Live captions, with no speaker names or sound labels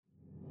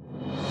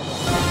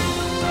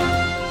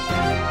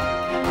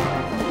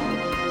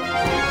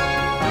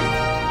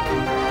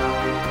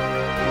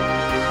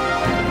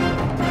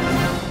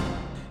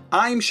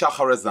I'm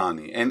Shachar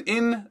Azani, and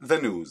in the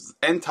news,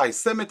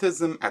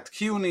 anti-Semitism at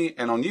CUNY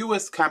and on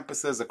US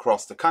campuses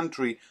across the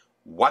country,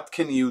 what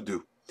can you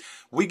do?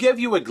 We give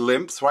you a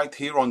glimpse right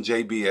here on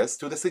JBS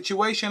to the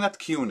situation at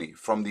CUNY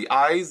from the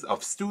eyes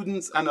of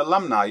students and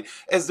alumni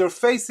as they're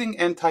facing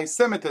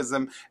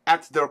anti-Semitism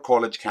at their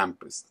college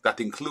campus. That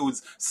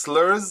includes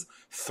slurs,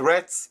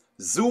 threats,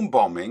 Zoom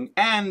bombing,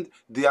 and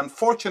the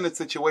unfortunate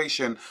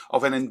situation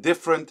of an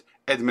indifferent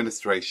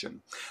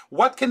administration.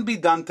 What can be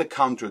done to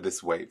counter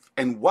this wave?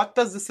 And what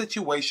does the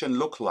situation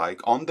look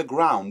like on the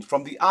ground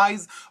from the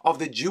eyes of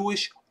the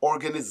Jewish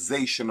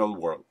organizational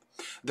world?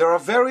 There are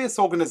various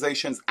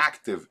organizations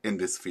active in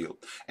this field,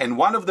 and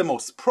one of the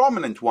most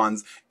prominent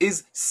ones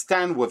is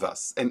Stand With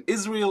Us, an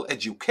Israel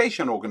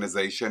education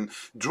organization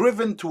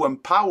driven to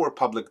empower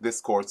public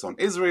discourse on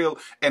Israel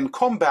and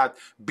combat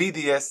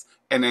BDS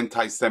and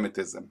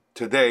anti-Semitism.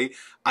 Today,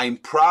 I'm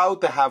proud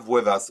to have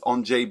with us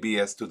on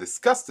JBS to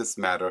discuss this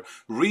matter,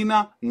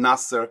 Rina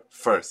Nasser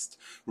First.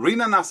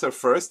 Rina Nasser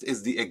First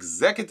is the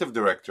Executive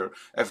Director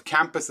of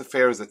Campus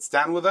Affairs at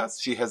Stand With Us.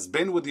 She has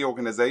been with the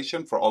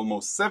organization for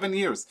almost 7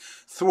 years.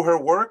 Through her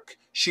work,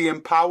 she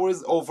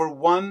empowers over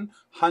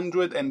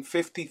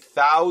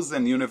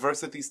 150,000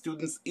 university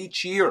students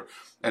each year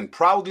and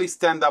proudly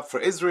stand up for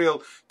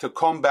Israel to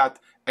combat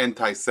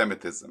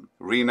anti-Semitism.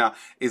 Rina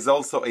is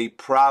also a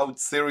proud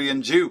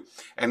Syrian Jew,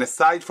 and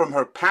aside from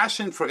her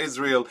passion for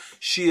Israel,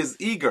 she is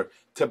eager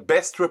to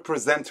best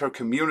represent her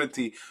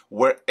community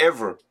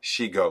wherever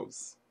she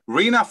goes.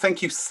 Rina,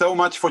 thank you so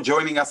much for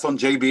joining us on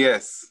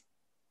JBS.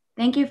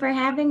 Thank you for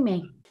having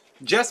me.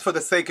 Just for the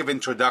sake of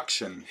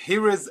introduction,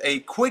 here is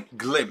a quick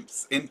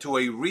glimpse into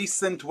a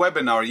recent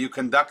webinar you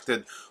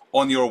conducted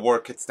on your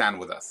work at Stand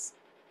With Us.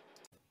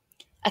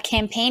 A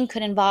campaign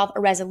could involve a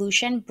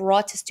resolution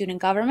brought to student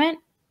government,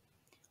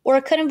 or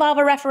it could involve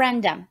a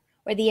referendum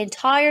where the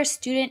entire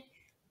student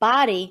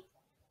body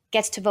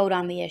gets to vote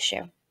on the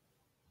issue.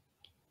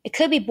 It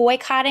could be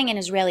boycotting an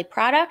Israeli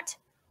product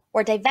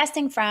or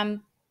divesting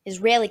from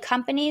Israeli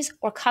companies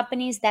or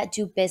companies that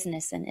do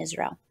business in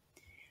Israel.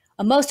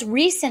 A most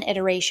recent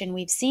iteration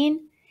we've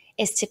seen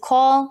is to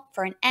call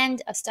for an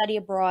end of study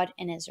abroad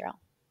in Israel.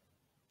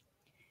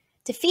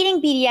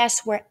 Defeating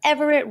BDS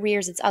wherever it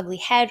rears its ugly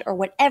head or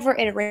whatever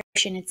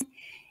iteration it's in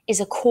is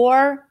a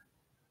core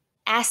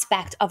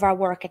aspect of our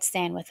work at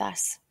Stand With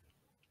Us.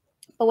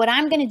 But what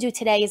I'm going to do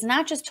today is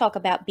not just talk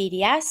about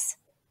BDS,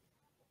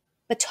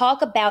 but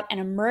talk about an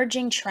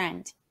emerging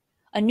trend,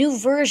 a new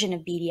version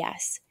of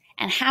BDS,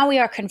 and how we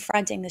are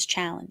confronting this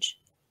challenge.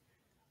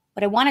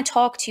 What I want to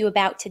talk to you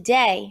about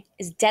today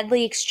is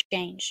Deadly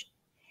Exchange,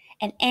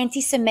 an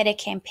anti-Semitic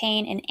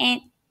campaign and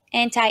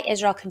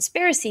anti-Israel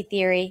conspiracy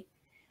theory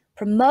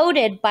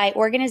promoted by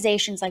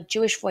organizations like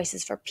Jewish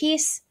Voices for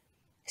Peace,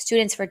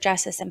 Students for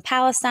Justice in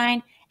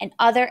Palestine, and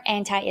other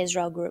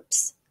anti-Israel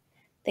groups.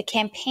 The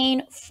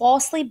campaign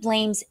falsely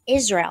blames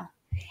Israel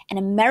and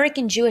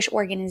American Jewish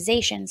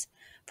organizations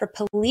for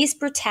police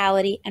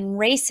brutality and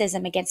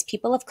racism against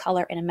people of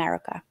color in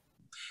America.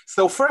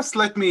 So first,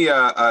 let me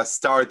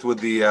start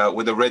with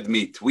the red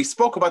meat. We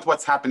spoke about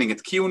what's happening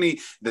at CUNY,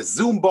 the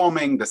Zoom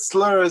bombing, the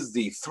slurs,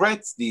 the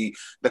threats, the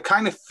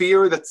kind of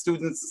fear that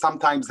students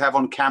sometimes have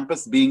on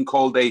campus being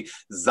called a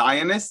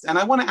Zionist. And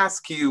I want to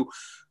ask you,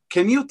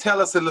 can you tell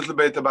us a little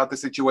bit about the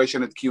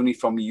situation at CUNY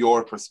from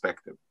your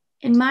perspective?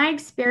 In my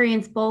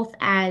experience, both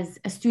as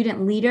a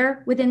student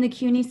leader within the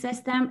CUNY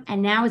system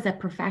and now as a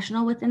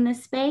professional within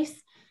this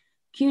space,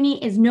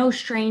 CUNY is no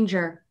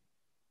stranger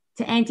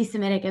to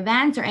anti-Semitic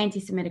events or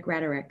anti-Semitic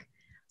rhetoric.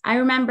 I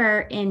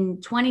remember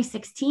in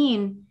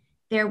 2016,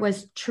 there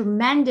was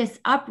tremendous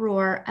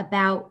uproar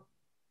about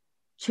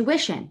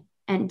tuition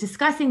and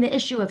discussing the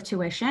issue of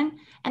tuition.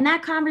 And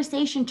that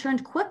conversation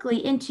turned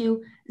quickly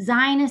into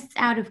Zionists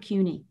out of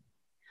CUNY.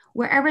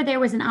 Wherever there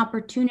was an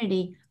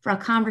opportunity for a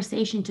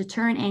conversation to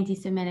turn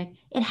anti-Semitic,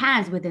 it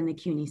has within the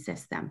CUNY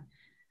system.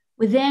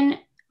 Within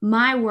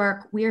my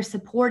work, we are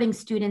supporting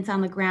students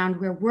on the ground.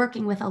 We're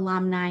working with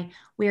alumni.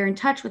 We're in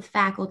touch with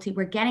faculty.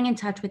 We're getting in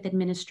touch with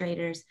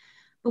administrators.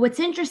 But what's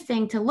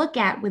interesting to look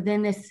at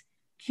within this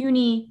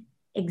CUNY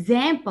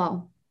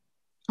example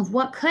of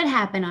what could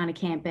happen on a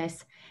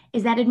campus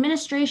is that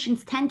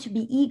administrations tend to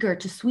be eager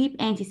to sweep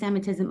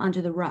anti-Semitism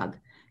under the rug.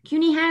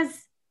 CUNY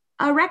has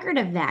a record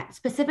of that,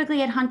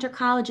 specifically at Hunter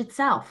College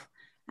itself.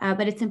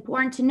 But it's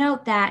important to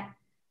note that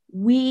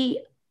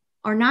we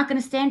are not going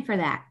to stand for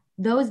that.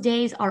 Those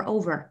days are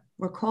over.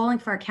 We're calling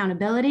for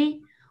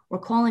accountability, we're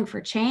calling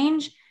for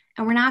change,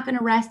 and we're not going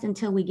to rest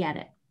until we get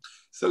it.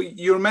 So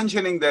you're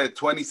mentioning the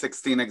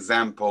 2016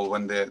 example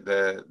when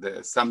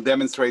some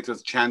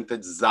demonstrators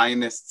chanted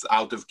Zionists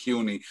out of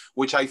CUNY,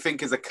 which I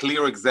think is a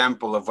clear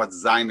example of what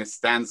Zionist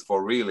stands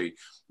for, really.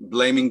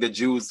 blaming the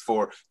Jews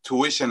for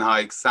tuition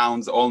hikes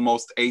sounds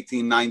almost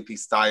 1890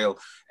 style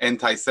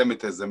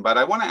anti-Semitism. But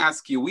I want to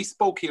ask you, we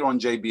spoke here on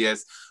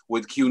JBS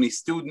with CUNY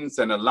students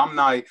and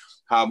alumni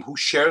who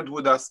shared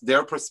with us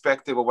their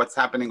perspective of what's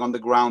happening on the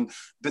ground.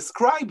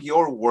 Describe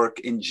your work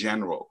in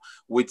general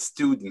with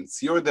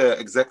students. You're the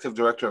executive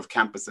director of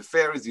campus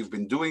affairs. You've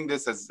been doing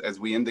this, as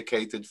we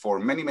indicated, for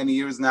many, many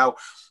years now.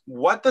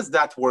 What does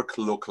that work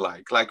look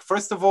like? Like,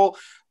 first of all,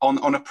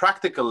 on a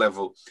practical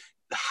level,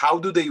 how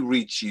do they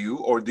reach you,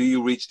 or do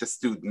you reach the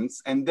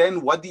students? And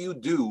then what do you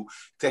do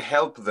to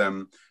help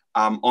them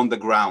on the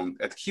ground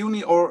at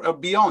CUNY or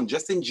beyond?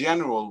 Just in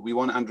general, we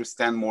want to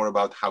understand more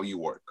about how you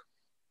work.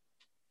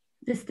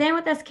 The Stand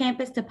With Us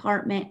campus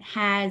department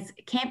has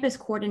campus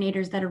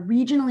coordinators that are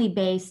regionally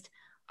based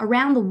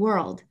around the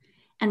world.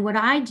 And what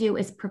I do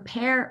is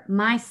prepare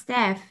my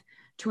staff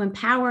to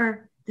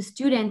empower the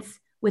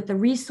students with the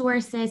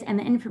resources and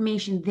the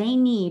information they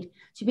need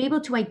to be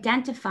able to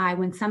identify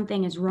when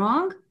something is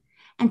wrong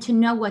and to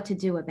know what to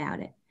do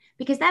about it.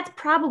 Because that's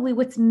probably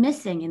what's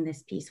missing in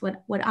this piece.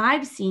 What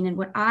I've seen and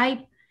what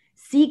I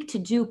seek to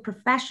do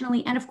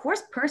professionally and of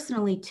course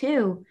personally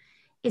too,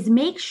 is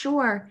make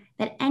sure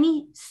that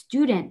any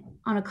student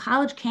on a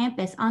college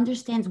campus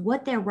understands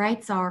what their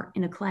rights are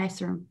in a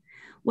classroom,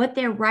 what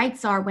their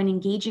rights are when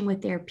engaging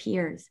with their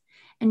peers,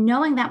 and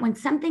knowing that when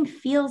something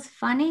feels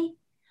funny,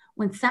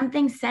 when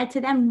something said to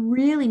them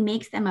really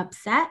makes them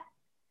upset,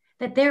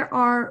 that there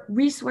are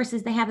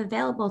resources they have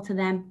available to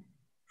them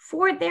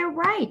for their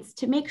rights,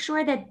 to make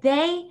sure that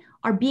they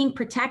are being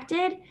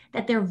protected,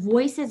 that their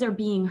voices are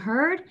being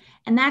heard.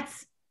 And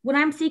that's what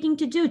I'm seeking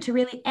to do, to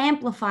really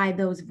amplify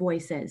those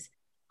voices.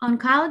 On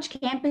college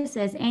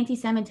campuses,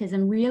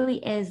 anti-Semitism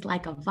really is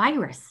like a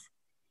virus.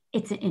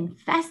 It's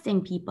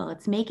infesting people,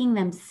 it's making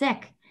them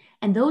sick.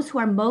 And those who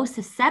are most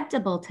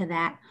susceptible to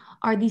that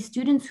are these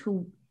students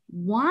who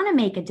want to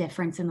make a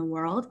difference in the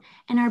world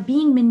and are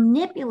being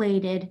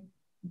manipulated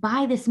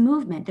by this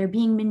movement. They're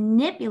being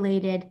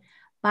manipulated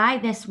by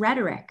this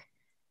rhetoric.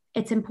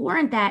 It's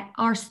important that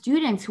our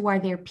students who are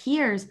their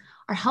peers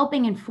are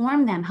helping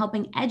inform them,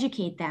 helping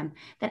educate them,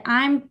 that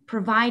I'm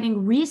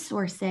providing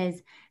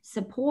resources,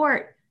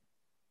 support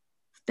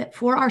that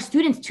for our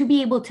students to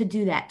be able to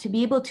do that, to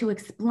be able to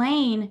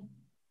explain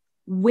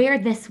where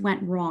this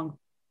went wrong.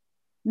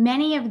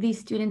 Many of these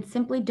students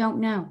simply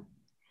don't know.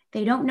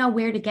 They don't know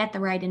where to get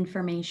the right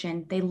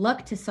information. They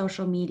look to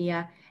social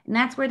media, and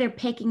that's where they're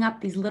picking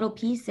up these little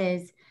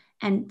pieces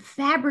and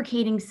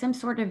fabricating some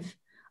sort of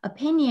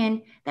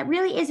opinion that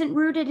really isn't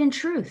rooted in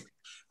truth.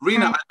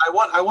 Rina,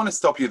 I want to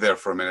stop you there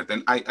for a minute.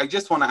 And I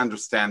just want to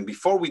understand,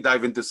 before we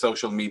dive into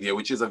social media,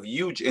 which is of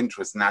huge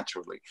interest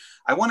naturally,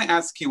 I want to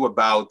ask you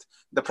about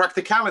the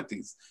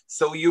practicalities.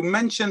 So you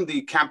mentioned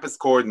the campus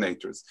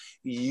coordinators.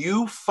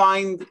 You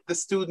find the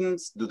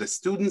students? Do the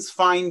students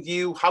find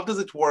you? How does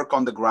it work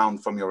on the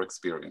ground from your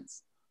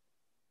experience?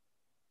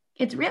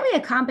 It's really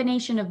a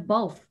combination of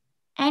both.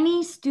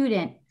 Any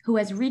student who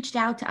has reached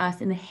out to us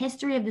in the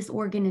history of this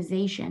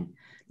organization,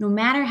 no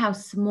matter how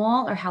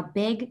small or how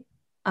big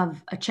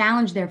of a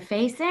challenge they're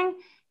facing,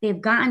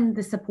 they've gotten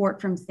the support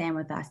from Stand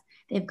With Us.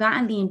 They've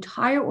gotten the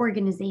entire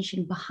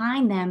organization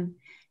behind them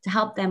to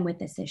help them with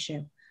this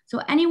issue. So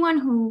anyone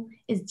who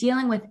is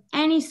dealing with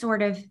any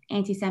sort of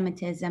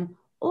anti-Semitism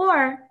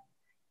or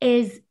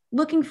is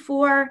looking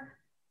for,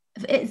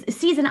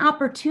 sees an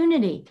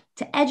opportunity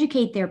to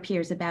educate their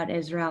peers about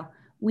Israel,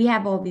 we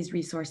have all these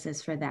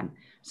resources for them.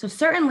 So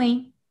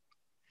certainly,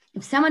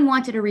 if someone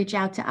wanted to reach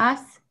out to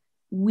us,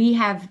 we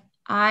have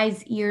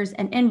eyes, ears,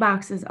 and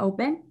inboxes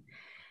open.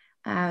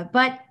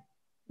 But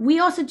we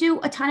also do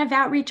a ton of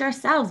outreach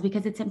ourselves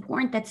because it's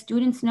important that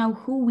students know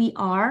who we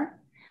are,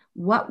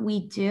 what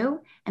we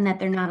do, and that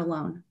they're not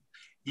alone.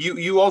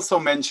 You also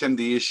mentioned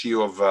the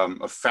issue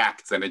of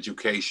facts and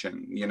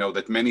education, you know,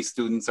 that many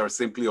students are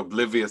simply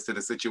oblivious to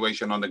the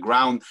situation on the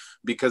ground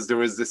because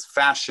there is this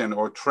fashion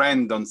or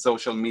trend on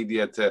social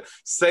media to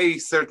say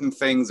certain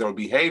things or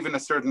behave in a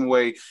certain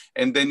way,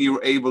 and then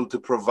you're able to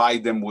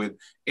provide them with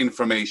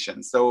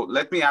information. So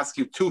let me ask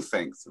you two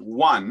things.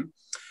 One,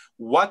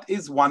 what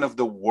is one of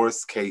the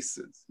worst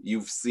cases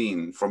you've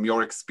seen from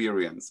your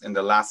experience in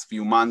the last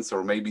few months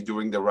or maybe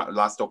during the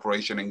last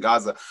operation in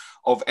Gaza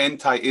of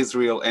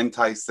anti-Israel,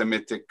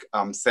 anti-Semitic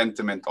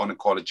sentiment on a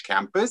college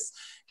campus?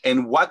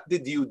 And what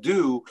did you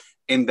do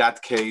in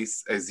that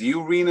case as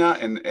you, Rina,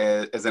 and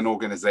as an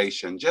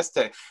organization, just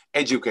to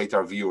educate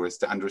our viewers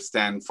to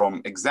understand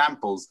from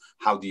examples,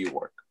 how do you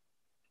work?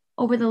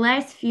 Over the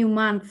last few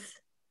months,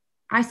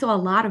 I saw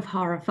a lot of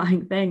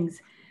horrifying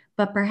things,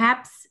 but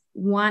perhaps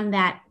one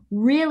that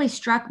really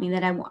struck me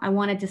that I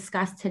want to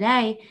discuss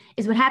today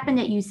is what happened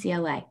at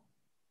UCLA.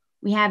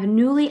 We have a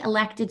newly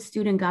elected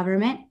student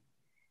government,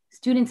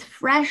 students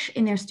fresh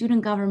in their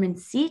student government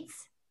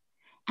seats,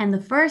 and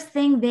the first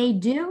thing they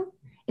do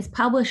is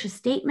publish a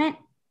statement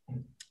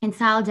in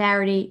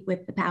solidarity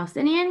with the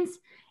Palestinians,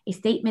 a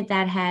statement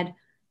that had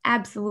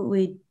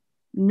absolutely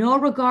no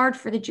regard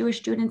for the Jewish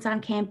students on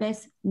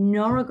campus,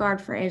 no regard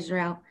for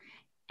Israel.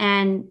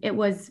 And it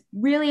was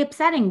really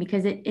upsetting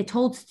because it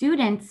told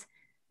students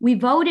We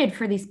voted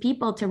for these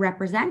people to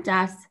represent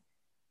us,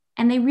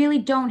 and they really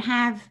don't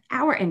have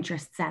our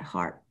interests at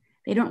heart.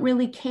 They don't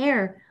really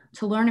care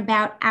to learn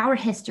about our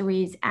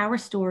histories, our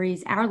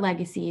stories, our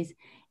legacies,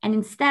 and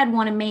instead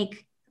want to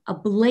make a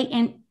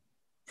blatant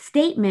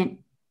statement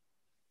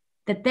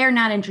that they're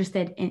not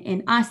interested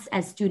in us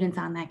as students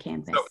on that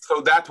campus.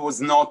 So that was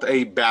not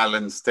a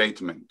balanced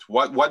statement.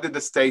 What did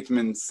the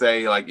statement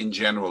say, like in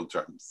general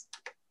terms?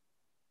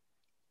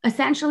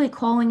 Essentially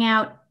calling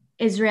out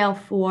Israel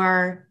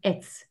for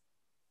its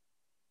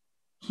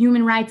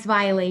human rights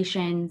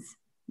violations,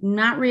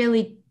 not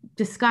really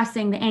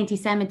discussing the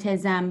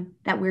anti-Semitism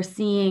that we're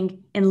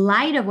seeing in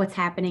light of what's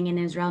happening in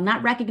Israel,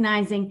 not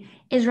recognizing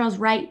Israel's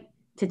right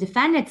to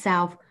defend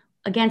itself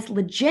against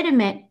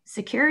legitimate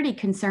security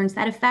concerns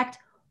that affect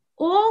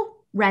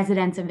all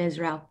residents of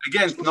Israel.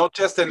 Again, not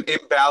just an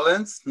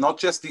imbalance, not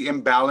just the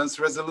imbalance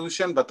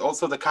resolution, but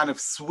also the kind of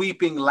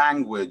sweeping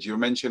language. You're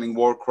mentioning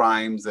war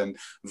crimes and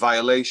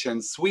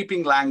violations,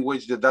 sweeping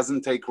language that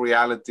doesn't take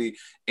reality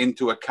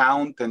into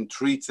account and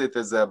treats it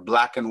as a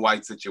black and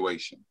white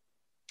situation.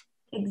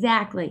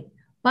 Exactly.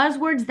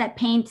 Buzzwords that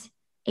paint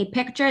a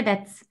picture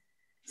that's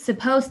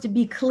supposed to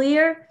be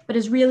clear, but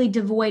is really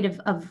devoid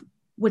of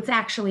what's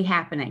actually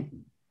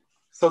happening.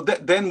 So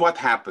then what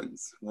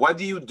happens? What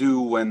do you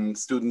do when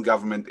student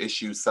government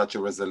issues such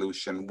a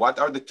resolution? What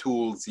are the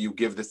tools you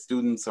give the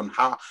students on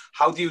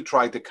how do you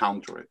try to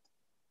counter it?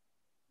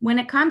 When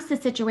it comes to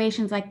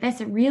situations like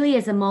this, it really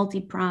is a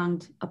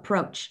multi-pronged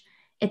approach.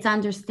 It's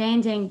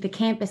understanding the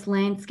campus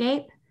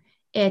landscape.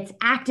 It's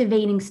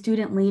activating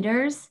student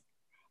leaders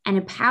and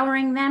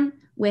empowering them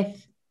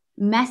with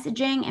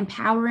messaging,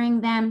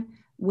 empowering them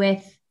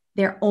with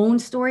their own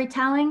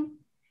storytelling.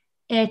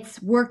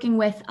 It's working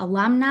with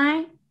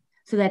alumni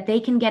so that they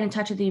can get in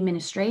touch with the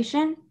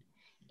administration.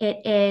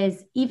 It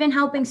is even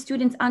helping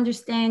students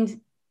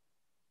understand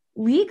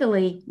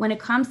legally when it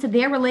comes to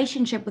their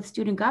relationship with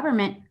student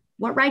government,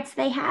 what rights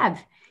they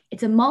have.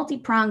 It's a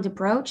multi-pronged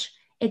approach.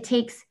 It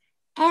takes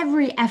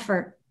every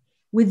effort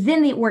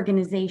within the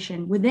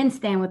organization, within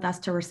Stand With Us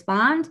to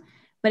respond,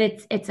 but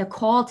it's a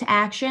call to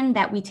action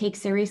that we take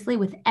seriously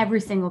with every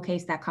single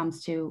case that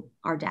comes to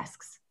our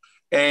desks.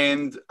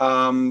 And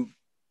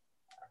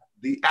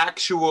the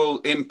actual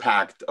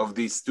impact of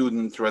these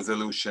student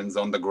resolutions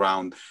on the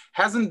ground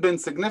hasn't been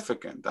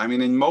significant. I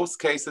mean, in most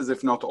cases,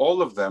 if not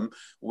all of them,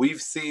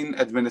 we've seen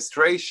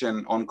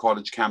administration on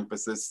college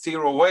campuses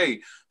steer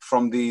away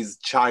from these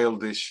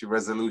childish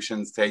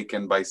resolutions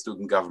taken by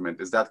student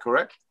government. Is that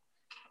correct?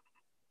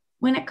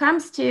 When it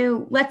comes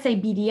to, let's say,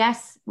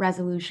 BDS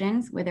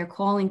resolutions, where they're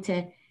calling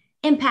to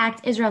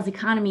impact Israel's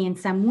economy in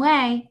some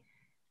way,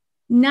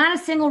 not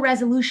a single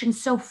resolution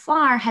so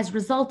far has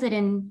resulted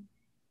in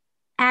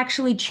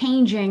actually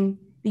changing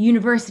the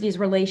university's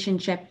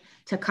relationship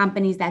to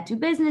companies that do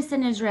business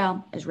in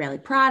Israel, Israeli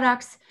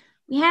products.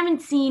 We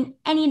haven't seen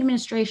any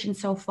administration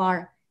so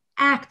far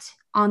act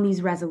on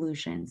these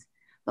resolutions,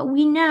 but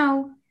we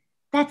know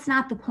that's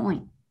not the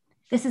point.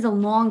 This is a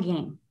long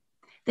game.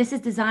 This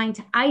is designed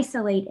to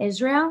isolate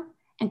Israel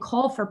and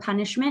call for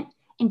punishment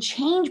and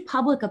change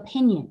public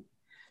opinion.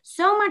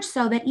 So much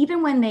so that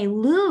even when they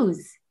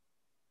lose,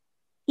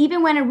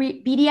 even when a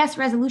BDS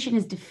resolution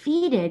is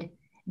defeated,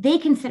 they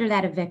consider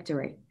that a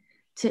victory.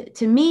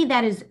 To me,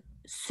 that is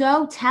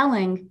so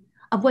telling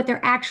of what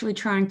they're actually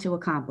trying to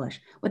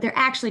accomplish, what they're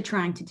actually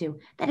trying to do,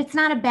 that it's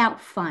not about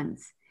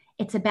funds.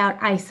 It's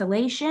about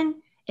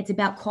isolation. It's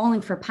about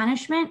calling for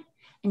punishment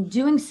and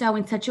doing so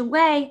in such a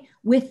way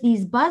with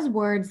these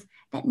buzzwords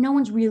that no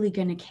one's really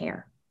going to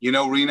care. You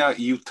know, Rina,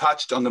 you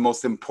touched on the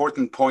most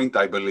important point,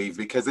 I believe,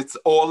 because it's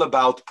all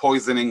about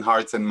poisoning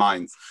hearts and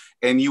minds.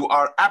 And you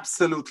are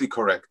absolutely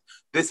correct.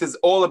 This is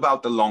all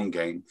about the long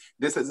game.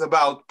 This is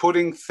about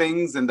putting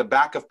things in the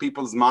back of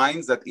people's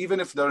minds that even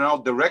if they're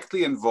not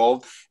directly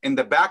involved, in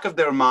the back of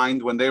their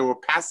mind, when they were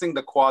passing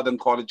the quad on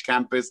college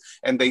campus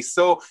and they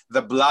saw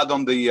the blood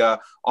on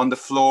the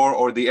floor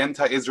or the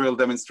anti-Israel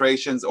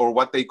demonstrations or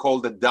what they call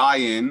the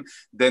die-in,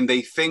 then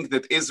they think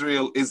that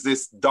Israel is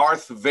this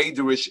Darth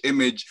Vaderish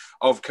image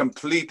of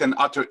complete and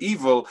utter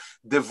evil,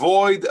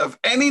 devoid of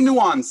any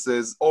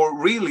nuances or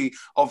really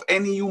of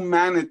any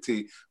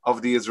humanity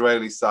of the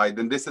Israeli side.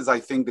 And this is, I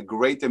think, the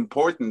great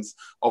importance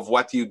of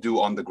what you do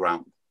on the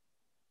ground.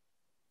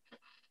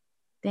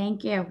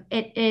 Thank you.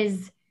 It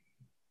is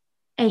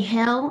a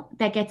hill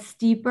that gets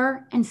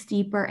steeper and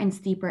steeper and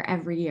steeper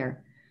every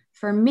year.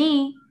 For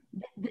me,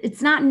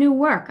 it's not new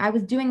work. I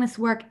was doing this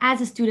work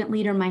as a student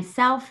leader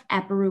myself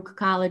at Baruch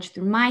College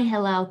through my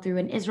Hillel, through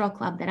an Israel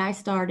club that I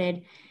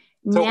started.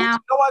 So you know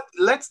what?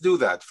 Let's do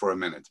that for a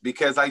minute,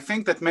 because I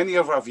think that many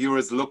of our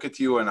viewers look at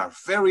you and are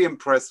very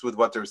impressed with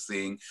what they're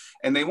seeing,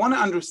 and they want to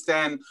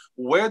understand,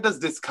 where does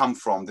this come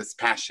from, this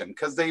passion?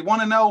 Because they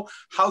want to know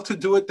how to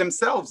do it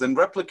themselves and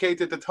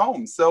replicate it at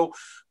home. So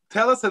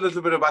tell us a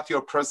little bit about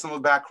your personal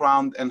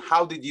background and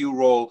how did you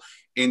roll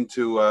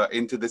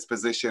into this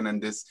position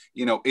and this,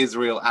 you know,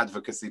 Israel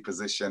advocacy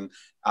position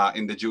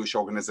in the Jewish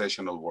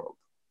organizational world?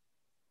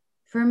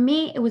 For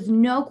me, it was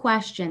no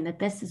question that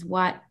this is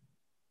what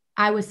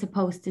I was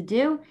supposed to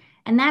do.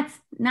 And that's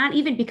not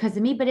even because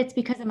of me, but it's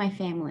because of my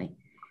family.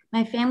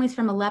 My family's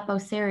from Aleppo,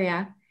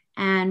 Syria,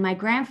 and my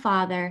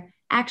grandfather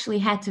actually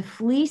had to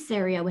flee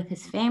Syria with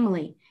his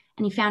family,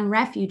 and he found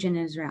refuge in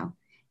Israel.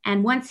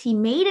 And once he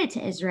made it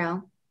to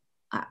Israel,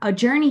 a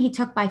journey he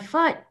took by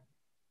foot,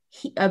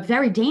 a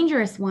very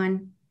dangerous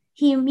one,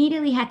 he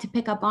immediately had to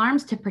pick up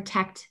arms to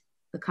protect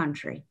the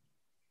country.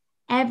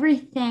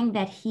 Everything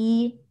that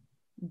he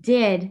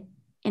did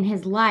in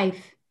his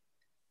life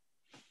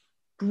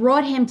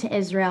brought him to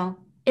Israel.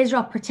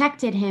 Israel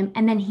protected him,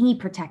 and then he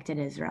protected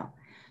Israel.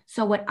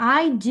 So what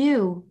I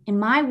do in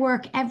my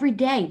work every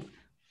day,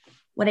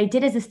 what I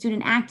did as a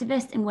student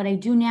activist and what I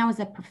do now as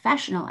a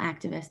professional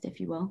activist, if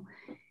you will,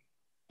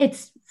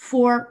 it's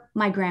for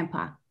my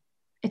grandpa.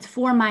 It's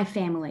for my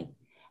family.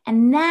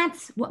 And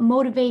that's what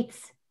motivates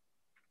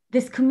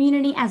this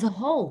community as a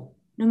whole,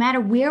 no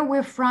matter where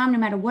we're from, no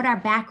matter what our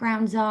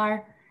backgrounds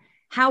are,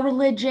 how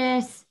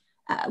religious,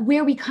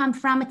 where we come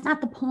from. It's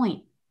not the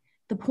point.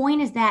 The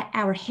point is that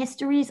our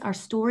histories, our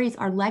stories,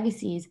 our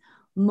legacies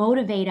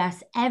motivate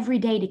us every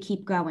day to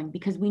keep going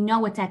because we know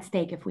what's at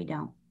stake if we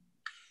don't.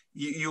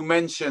 You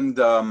mentioned,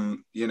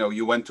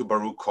 you went to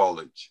Baruch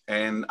College,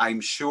 and I'm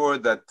sure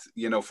that,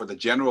 for the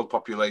general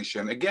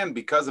population, again,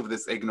 because of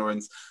this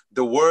ignorance,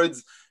 the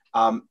words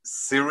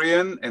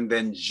Syrian and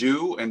then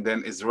Jew and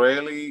then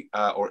Israeli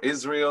or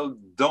Israel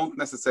don't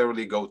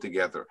necessarily go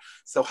together.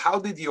 So how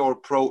did your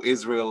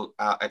pro-Israel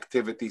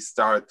activity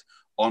start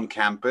on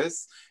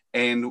campus?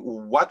 And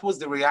what was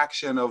the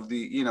reaction of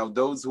the,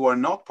 those who are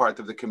not part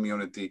of the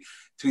community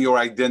to your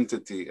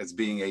identity as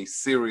being a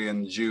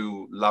Syrian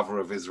Jew lover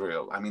of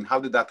Israel? I mean,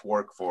 how did that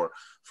work for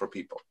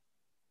people?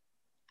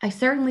 I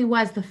certainly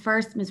was the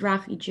first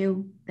Mizrahi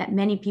Jew that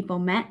many people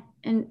met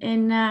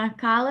in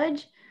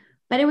college,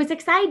 but it was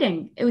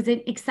exciting. It was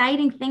an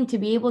exciting thing to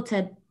be able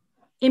to,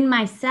 in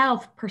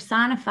myself,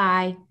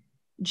 personify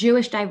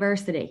Jewish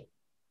diversity,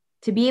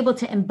 to be able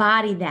to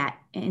embody that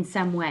in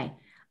some way.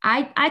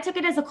 I took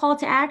it as a call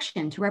to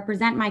action to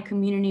represent my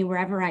community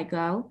wherever I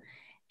go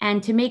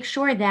and to make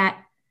sure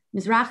that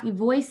Mizrahi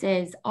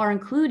voices are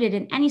included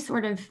in any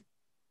sort of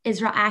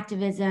Israel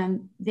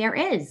activism there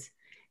is.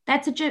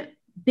 That's such a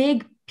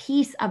big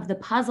piece of the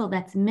puzzle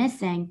that's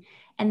missing.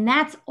 And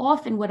that's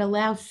often what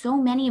allows so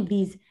many of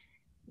these,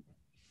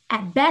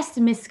 at best,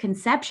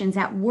 misconceptions,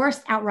 at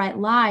worst, outright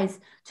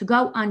lies to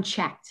go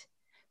unchecked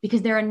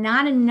because there are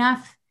not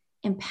enough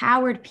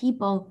empowered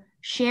people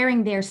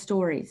sharing their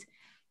stories.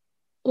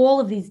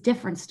 All of these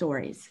different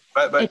stories.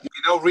 But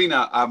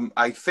Rina,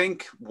 I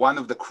think one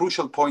of the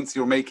crucial points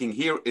you're making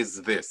here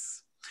is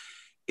this.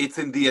 It's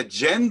in the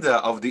agenda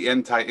of the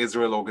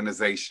anti-Israel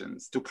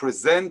organizations to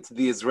present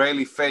the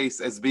Israeli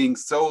face as being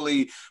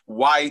solely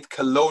white,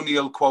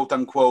 colonial, quote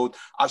unquote,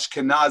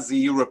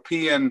 Ashkenazi,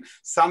 European,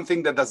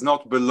 something that does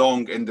not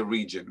belong in the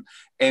region.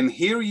 And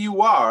here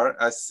you are,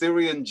 a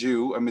Syrian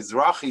Jew, a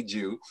Mizrahi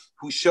Jew,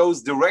 who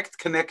shows direct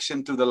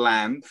connection to the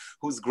land,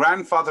 whose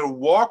grandfather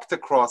walked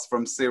across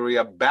from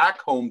Syria back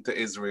home to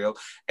Israel.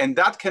 And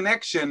that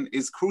connection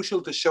is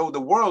crucial to show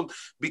the world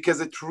because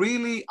it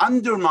really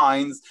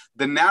undermines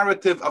the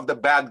narrative of the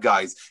bad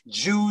guys.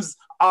 Jews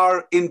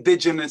are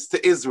indigenous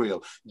to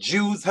Israel.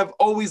 Jews have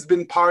always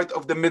been part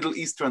of the Middle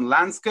Eastern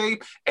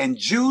landscape, and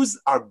Jews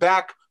are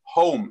back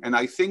home. And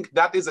I think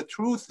that is a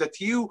truth that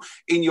you,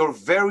 in your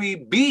very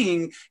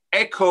being,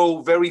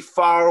 echo very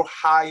far,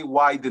 high,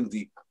 wide, and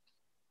deep.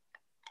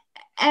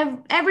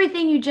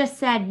 Everything you just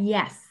said,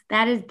 yes,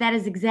 that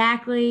is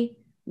exactly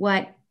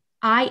what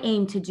I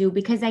aim to do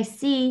because I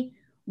see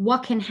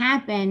what can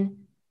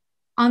happen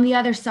on the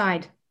other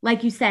side.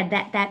 Like you said,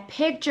 that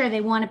picture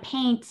they want to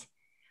paint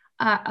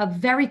of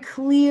very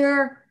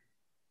clear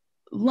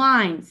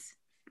lines,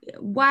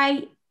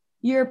 white,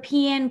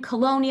 European,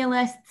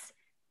 colonialists.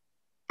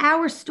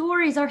 Our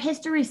stories, our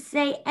histories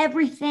say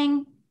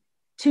everything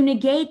to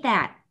negate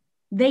that.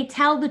 They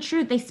tell the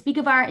truth. They speak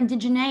of our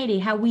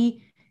indigeneity, how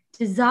we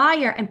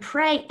desire and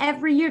pray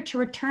every year to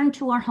return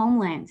to our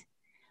homeland.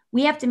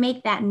 We have to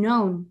make that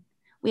known.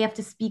 We have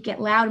to speak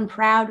it loud and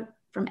proud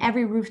from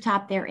every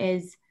rooftop there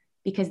is,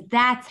 because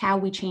that's how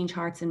we change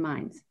hearts and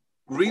minds.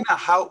 Rina,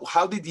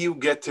 how did you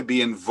get to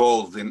be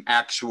involved in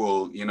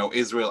actual,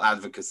 Israel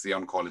advocacy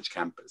on college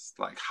campus?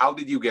 Like, how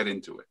did you get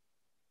into it?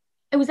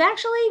 It was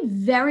actually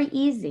very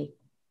easy.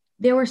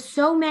 There were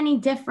so many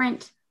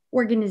different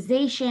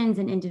organizations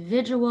and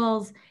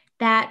individuals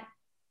that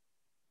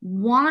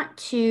want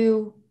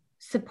to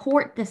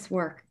support this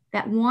work,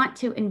 that want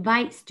to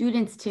invite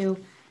students to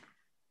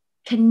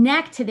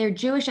connect to their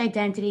Jewish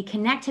identity,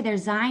 connect to their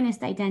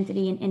Zionist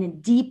identity in a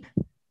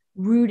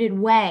deep-rooted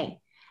way.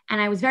 And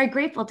I was very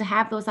grateful to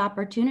have those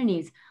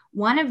opportunities.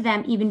 One of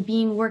them even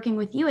being working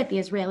with you at the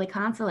Israeli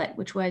consulate,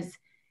 which was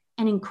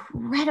an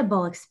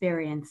incredible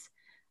experience.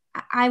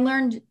 I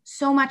learned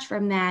so much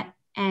from that,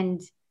 and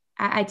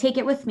I take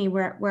it with me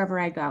wherever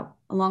I go,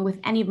 along with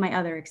any of my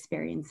other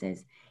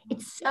experiences.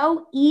 It's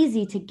so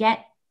easy to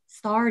get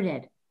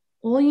started.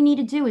 All you need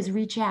to do is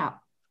reach out.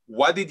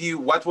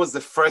 What was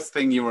the first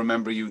thing you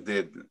remember you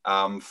did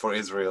for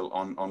Israel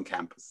on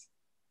campus?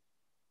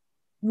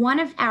 One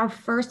of our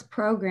first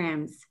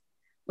programs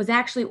was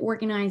actually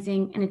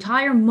organizing an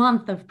entire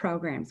month of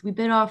programs. We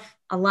bit off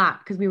a lot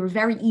because we were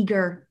very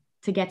eager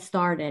to get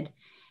started.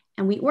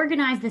 And we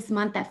organized this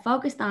month that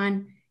focused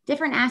on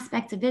different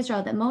aspects of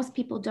Israel that most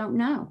people don't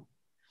know.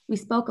 We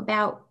spoke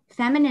about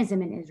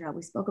feminism in Israel.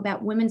 We spoke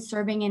about women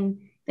serving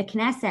in the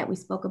Knesset. We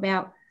spoke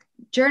about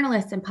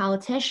journalists and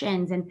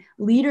politicians and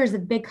leaders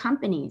of big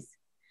companies.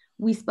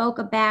 We spoke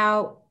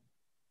about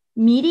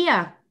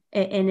media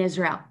in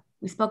Israel.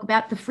 We spoke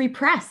about the free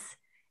press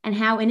and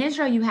how in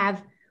Israel you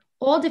have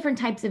all different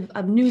types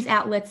of news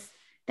outlets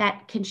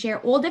that can share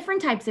all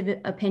different types of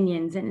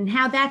opinions, and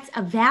how that's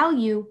a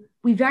value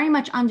we very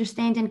much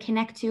understand and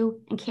connect to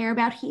and care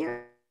about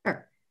here.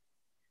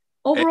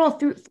 Overall,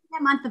 through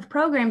a month of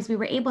programs, we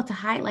were able to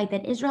highlight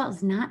that Israel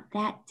is not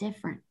that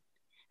different,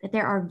 that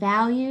there are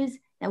values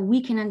that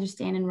we can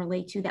understand and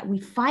relate to, that we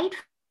fight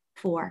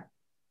for.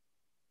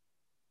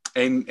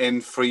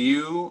 And for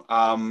you,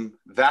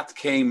 that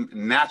came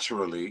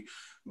naturally,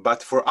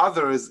 but for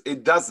others,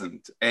 it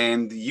doesn't.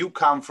 And you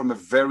come from a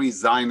very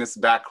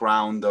Zionist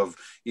background of,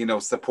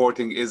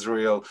 supporting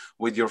Israel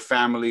with your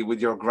family,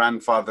 with your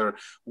grandfather.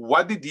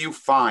 What did you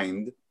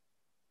find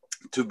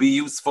to be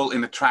useful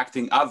in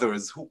attracting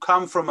others who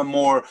come from a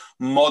more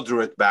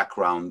moderate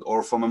background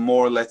or from a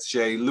more, let's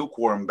say,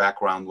 lukewarm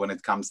background when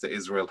it comes to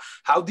Israel?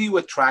 How do you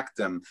attract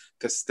them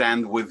to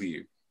stand with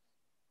you?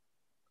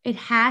 It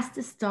has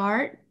to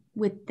start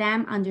with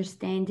them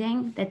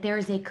understanding that there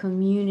is a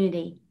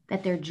community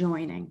that they're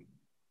joining.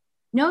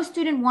 No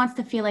student wants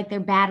to feel like they're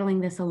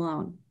battling this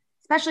alone,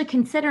 especially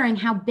considering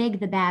how big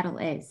the battle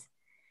is.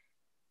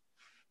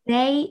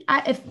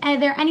 If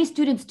there are any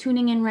students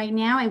tuning in right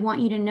now, I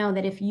want you to know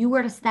that if you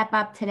were to step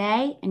up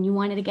today and you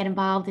wanted to get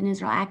involved in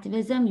Israel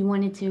activism, you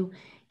wanted to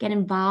get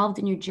involved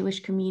in your Jewish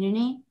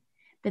community,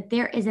 that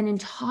there is an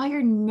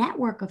entire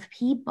network of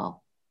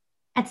people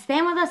at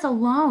Stand With Us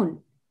alone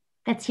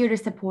that's here to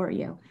support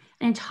you.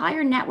 An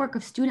entire network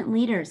of student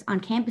leaders on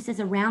campuses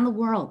around the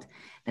world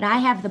that I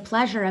have the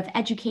pleasure of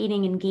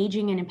educating,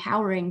 engaging, and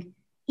empowering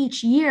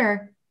each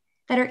year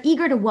that are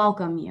eager to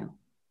welcome you.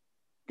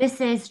 This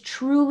is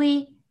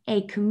truly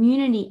a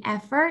community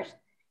effort,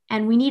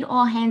 and we need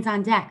all hands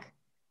on deck.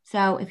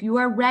 So if you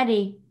are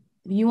ready,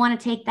 if you want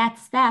to take that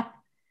step,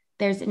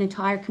 there's an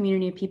entire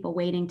community of people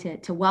waiting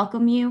to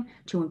welcome you,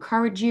 to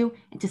encourage you,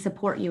 and to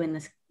support you in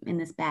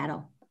this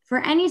battle. For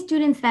any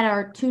students that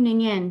are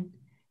tuning in,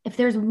 if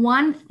there's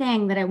one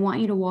thing that I want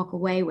you to walk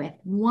away with,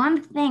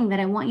 one thing that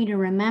I want you to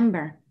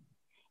remember,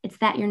 it's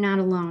that you're not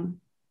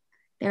alone.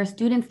 There are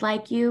students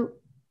like you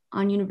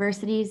on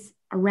universities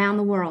around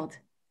the world.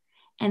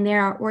 And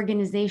there are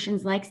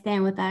organizations like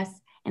Stand With Us,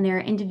 and there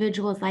are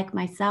individuals like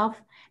myself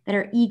that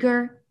are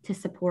eager to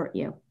support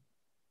you.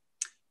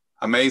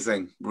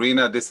 Amazing.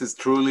 Rena, this is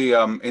truly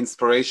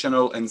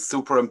inspirational and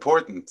super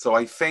important. So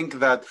I think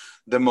that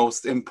the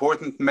most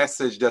important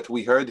message that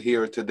we heard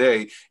here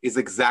today is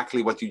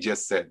exactly what you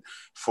just said.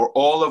 For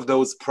all of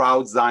those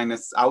proud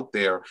Zionists out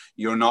there,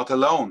 you're not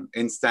alone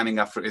in standing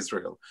up for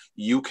Israel.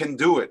 You can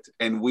do it,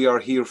 and we are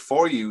here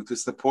for you to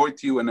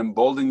support you and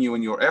embolden you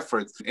in your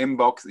efforts.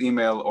 Inbox,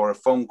 email, or a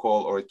phone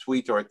call, or a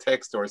tweet, or a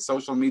text, or a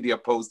social media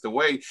post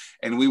away,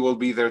 and we will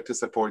be there to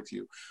support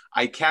you.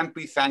 I can't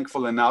be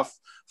thankful enough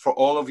for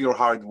all of your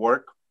hard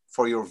work,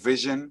 for your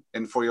vision,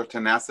 and for your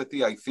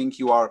tenacity. I think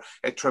you are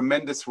a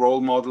tremendous role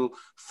model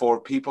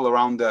for people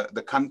around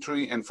the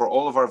country, and for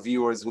all of our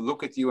viewers who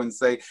look at you and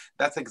say,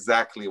 that's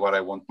exactly what I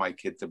want my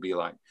kid to be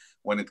like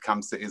when it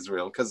comes to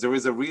Israel. Because there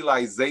is a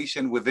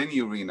realization within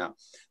you, Rena,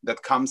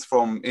 that comes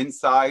from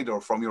inside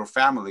or from your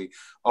family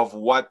of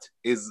what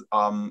is,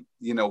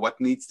 what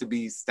needs to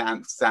be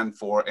stand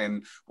for,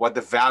 and what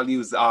the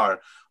values are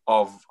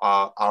of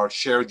our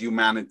shared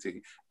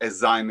humanity as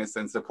Zionists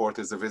and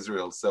supporters of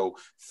Israel. So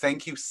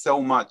thank you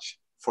so much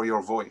for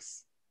your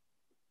voice.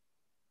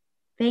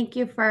 Thank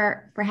you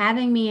for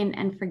having me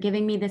and for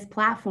giving me this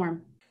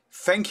platform.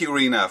 Thank you,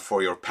 Rena,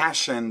 for your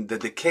passion,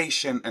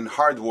 dedication, and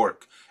hard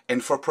work,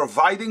 and for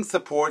providing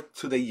support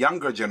to the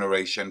younger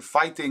generation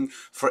fighting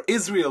for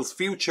Israel's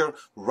future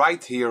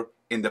right here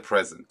in the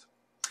present.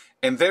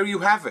 And there you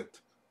have it.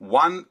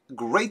 One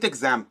great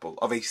example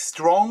of a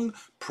strong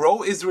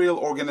pro-Israel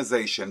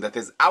organization that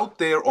is out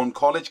there on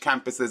college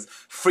campuses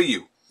for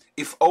you.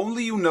 If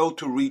only you know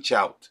to reach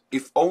out,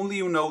 if only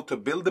you know to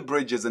build the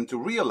bridges and to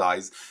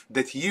realize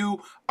that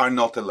you are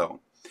not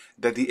alone,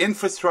 that the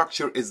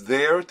infrastructure is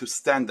there to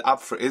stand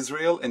up for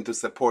Israel and to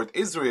support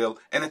Israel,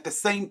 and at the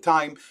same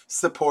time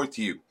support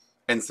you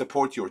and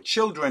support your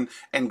children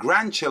and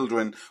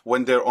grandchildren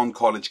when they're on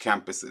college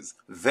campuses.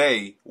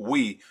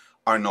 We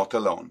are not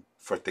alone.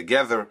 For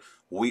together,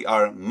 we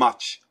are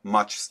much,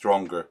 much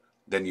stronger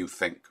than you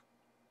think.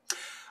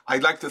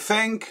 I'd like to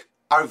thank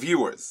our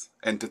viewers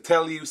and to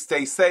tell you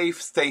stay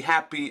safe, stay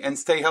happy, and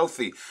stay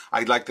healthy.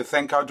 I'd like to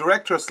thank our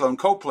director, Sloan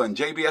Copeland,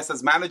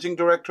 JBS's managing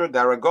director,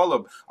 Dara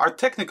Golub, our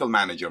technical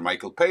manager,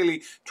 Michael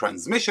Paley,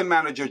 transmission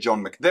manager,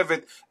 John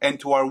McDevitt, and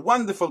to our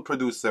wonderful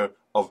producer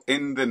of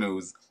In the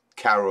News,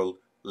 Carol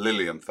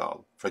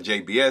Lilienthal. For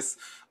JBS,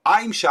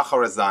 I'm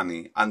Shachar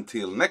Azani.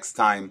 Until next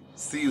time,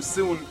 see you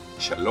soon,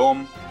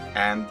 shalom,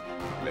 and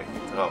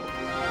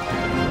להתראות.